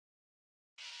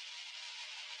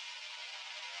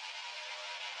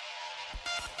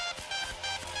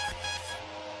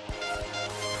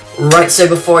Right, so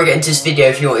before I get into this video,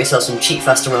 if you want yourself some cheap,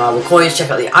 fast and reliable coins,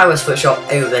 check out the Ios Foot Shop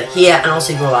over here, and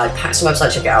also if you want to buy packs on the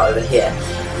website, check it out over here.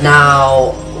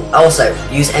 Now, also,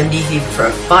 use MD Fifa for a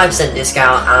 5%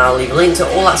 discount, and I'll leave a link to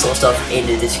all that sort of stuff in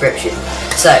the description.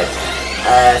 So,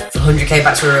 100k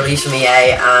packs were released from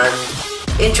EA, and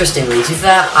interestingly, to be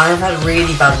fair, I've had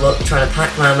really bad luck trying to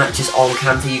pack my matches on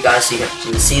cam for you guys so you can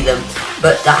actually see them,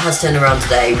 but that has turned around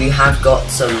today. We have got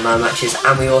some matches,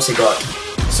 and we also got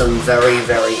some very,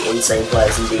 very insane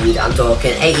players indeed. I'm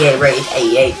talking 88 rated,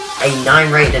 88,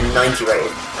 89 rated, and 90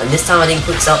 rated. And this time I didn't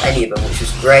quick sell any of them, which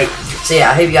was great. So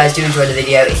yeah, I hope you guys do enjoy the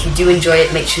video. If you do enjoy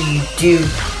it, make sure you do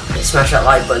smash that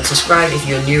like button, subscribe if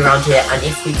you're new around here, and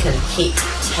if we can hit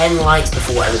 10 likes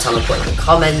before whatever time I put in the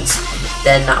comments,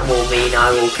 then that will mean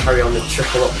I will carry on the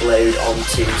triple upload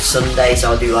onto Sunday.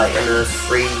 So I'll do like another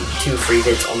 2 free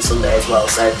vids on Sunday as well.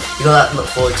 So you've got that to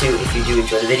look forward to if you do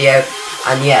enjoy the video.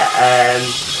 And yeah,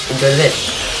 enjoy the vid.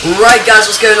 Right guys,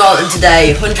 what's going on? And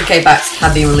today, 100k packs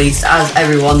have been released, as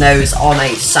everyone knows, on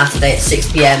a Saturday at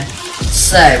 6 PM.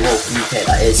 So, well, UK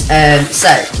that is. So,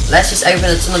 let's just open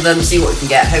a ton of them, see what we can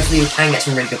get. Hopefully we can get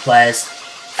some really good players.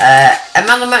 A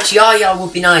man of the match Yaya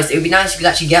would be nice. It would be nice if we could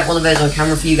actually get one of those on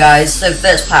camera for you guys. So,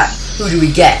 first pack, who do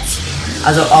we get?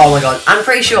 Oh my god, I'm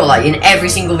pretty sure, like, in every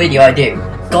single video I do,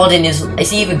 Godin is,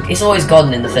 it's always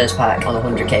Godin in the first pack on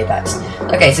 100k packs.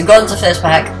 Okay, so Godin's the first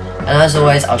pack, and as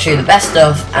always, I'll show you the best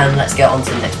stuff, and let's get on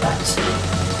to the next packs.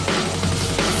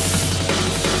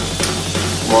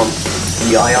 Come on.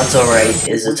 Yaya Toure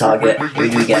is the target. Who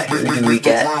do we get? Who do we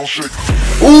get?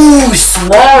 Ooh,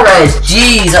 Suarez!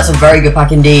 Jeez, that's a very good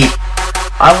pack indeed.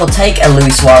 I will take a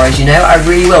Luis Suarez, you know, I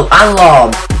really will. And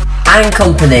Lom. And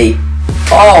company.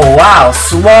 Oh, wow.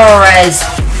 Suarez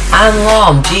and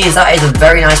Lom. Jeez, that is a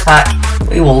very nice pack.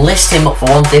 We will list him up for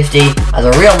 150. As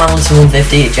a real man, list for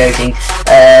 150. Joking.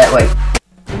 Wait.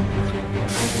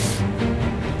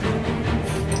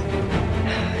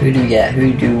 Who do we get?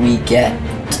 Who do we get?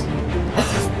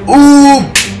 Ooh!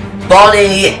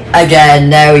 Bonnie again.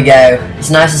 There we go. It's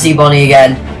nice to see Bonnie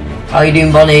again. How are you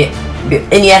doing, Bonnie?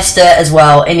 Iniesta as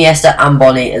well. Iniesta and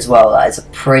Bonnie as well. That is a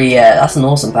pretty, that's an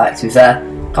awesome pack, to be fair.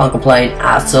 Can't complain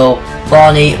at all.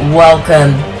 Bonnie,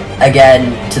 welcome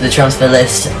again to the transfer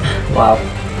list. Wow.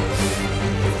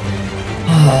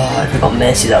 Oh, if we got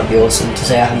Messi, that would be awesome. To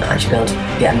say I haven't actually been able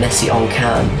to get a Messi on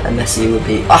cam, and Messi would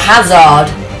be... Oh, Hazard!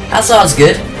 Hazard's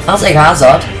good. I'll take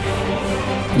Hazard.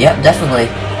 Yep, definitely.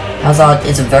 Hazard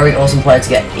is a very awesome player to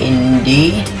get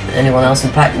indeed. Anyone else in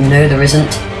the pack? No, there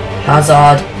isn't.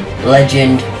 Hazard,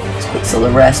 legend. Let's quick sell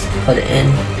the rest, put it in.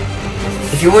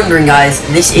 If you're wondering, guys,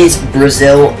 this is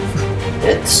Brazil.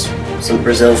 It's some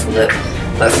Brazil from the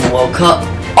World Cup.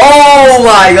 Oh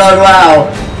my god,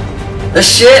 wow! The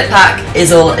shirt pack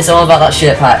is it's all about that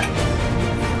shirt pack.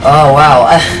 Oh wow.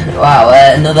 Wow,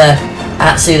 another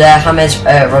Atsu there, James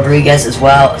Rodriguez as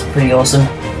well. That's pretty awesome.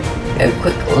 Go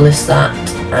quick list that,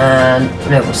 and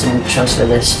no, what's in the transfer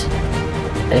list?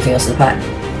 Anything else in the pack?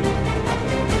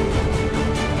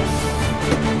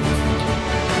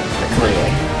 Come on,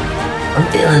 anyway. I'm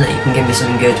feeling that you can give me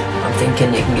something good. I'm thinking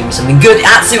you can give me something good.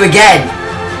 Atsu again!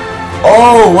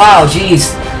 Oh wow,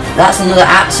 jeez. That's another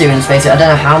Atsu in space. I don't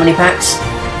know how many packs.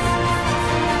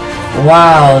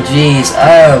 Wow, jeez.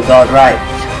 Oh god, right.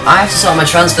 I have to sort my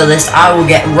transfer list. I will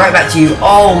get right back to you.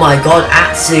 Oh my god,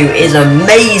 Atsu is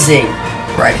amazing.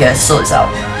 Right, okay, let's sort this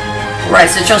out. Right,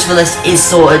 so the transfer list is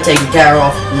sorted, taken care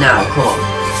of. Now, come on.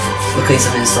 Luckily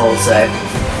something installed, so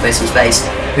make some space.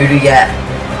 Who do we get?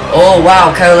 Oh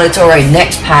wow, Colo Torre,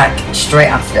 next pack, straight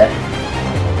after.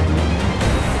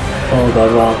 Oh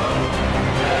god, well.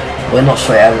 We're not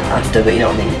straight after, but you know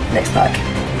what I mean. Next pack.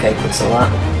 Okay, quick sell that.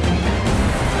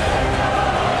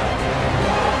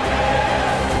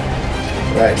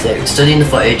 Right, so studying the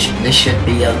footage, this should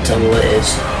be able to tell me what it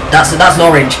is. That's an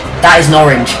orange. That is an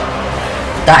orange.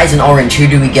 That is an orange. Who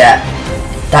do we get?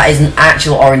 That is an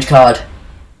actual orange card.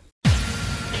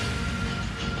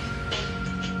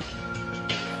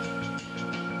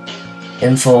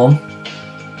 Inform.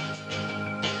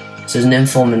 So there's an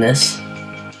inform in this.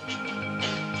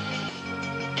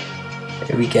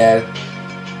 Here we go.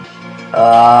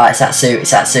 It's Atsu.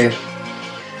 It's Atsu.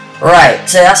 Right,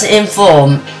 so that's an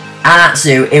inform and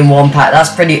Atsu in one pack.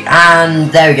 That's pretty. And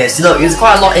there we go. So look, there's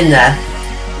quite a lot in there.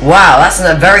 Wow, that's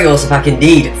a very awesome pack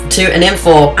indeed. An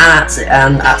inform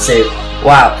and Atsu.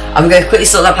 Wow. I'm going to quickly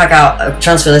sort that pack out,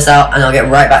 transfer this out, and I'll get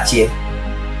right back to you.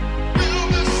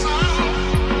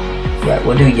 Right,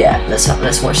 what do we get? Let's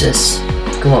watch this.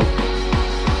 Come on.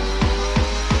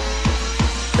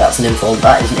 That's an inform.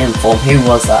 That is an inform. Who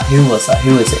was that? Who was that?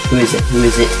 Who is it? Who is it? Who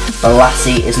is it?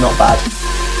 Balassi is not bad.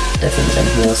 Don't think there's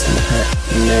anything else in the pack.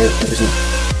 No, there isn't.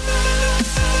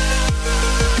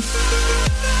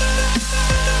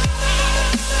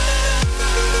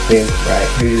 Boom. Right,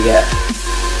 who do we get?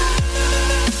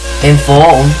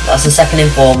 Inform. That's the second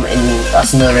Inform.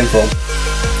 That's another Inform.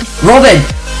 Robin!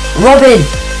 Robin!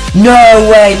 No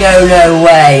way, no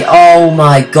way. Oh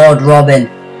my god, Robin.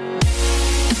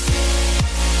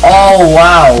 Oh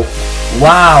wow.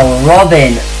 Wow,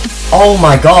 Robin. Oh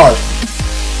my god.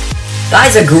 That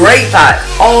is a great pack.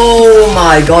 Oh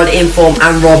my god, Inform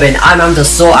and Robin. I'm having to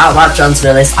sort out that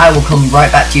transfer list. I will come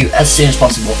right back to you as soon as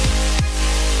possible.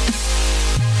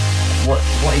 What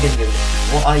are you going to do?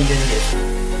 What are you going to do?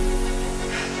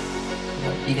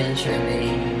 What are you going to show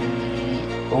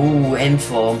me? Oh,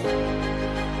 Inform.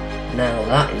 Now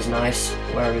that is nice.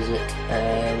 Where is it?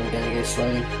 We're going to go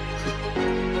slowly.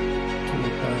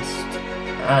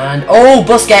 And oh,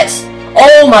 Busquets!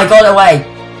 Oh my god, away!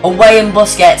 Away in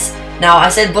Busquets. Now I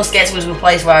said Busquets was the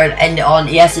place where I'd end it on.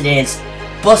 Yes, it is.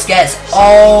 Busquets.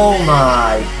 Oh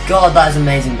my god, that is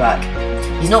amazing back.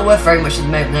 He's not worth very much at the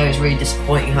moment though. It's really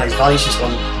disappointing how his value's just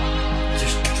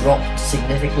dropped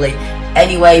significantly.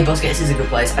 Anyway, Busquets is a good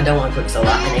place. I don't want to quick sell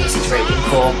that. An 86 rating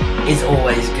form is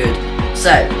always good.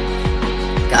 So,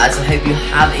 guys, I hope you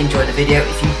have enjoyed the video.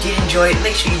 If you did enjoy it,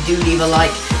 make sure you do leave a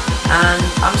like. And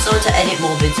I'm starting to edit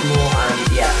more vids more, and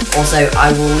yeah. Also,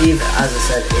 I will leave, as I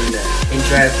said in the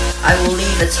intro, I will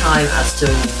leave a time as to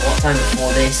what time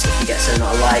before this, if we get certain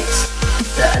amount of likes,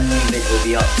 that a new vid will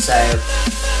be up. So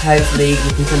hopefully we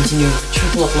can continue with a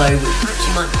triple upload, which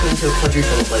actually might go into a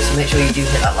quadruple upload. So make sure you do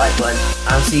hit that like button.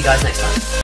 I'll see you guys next time.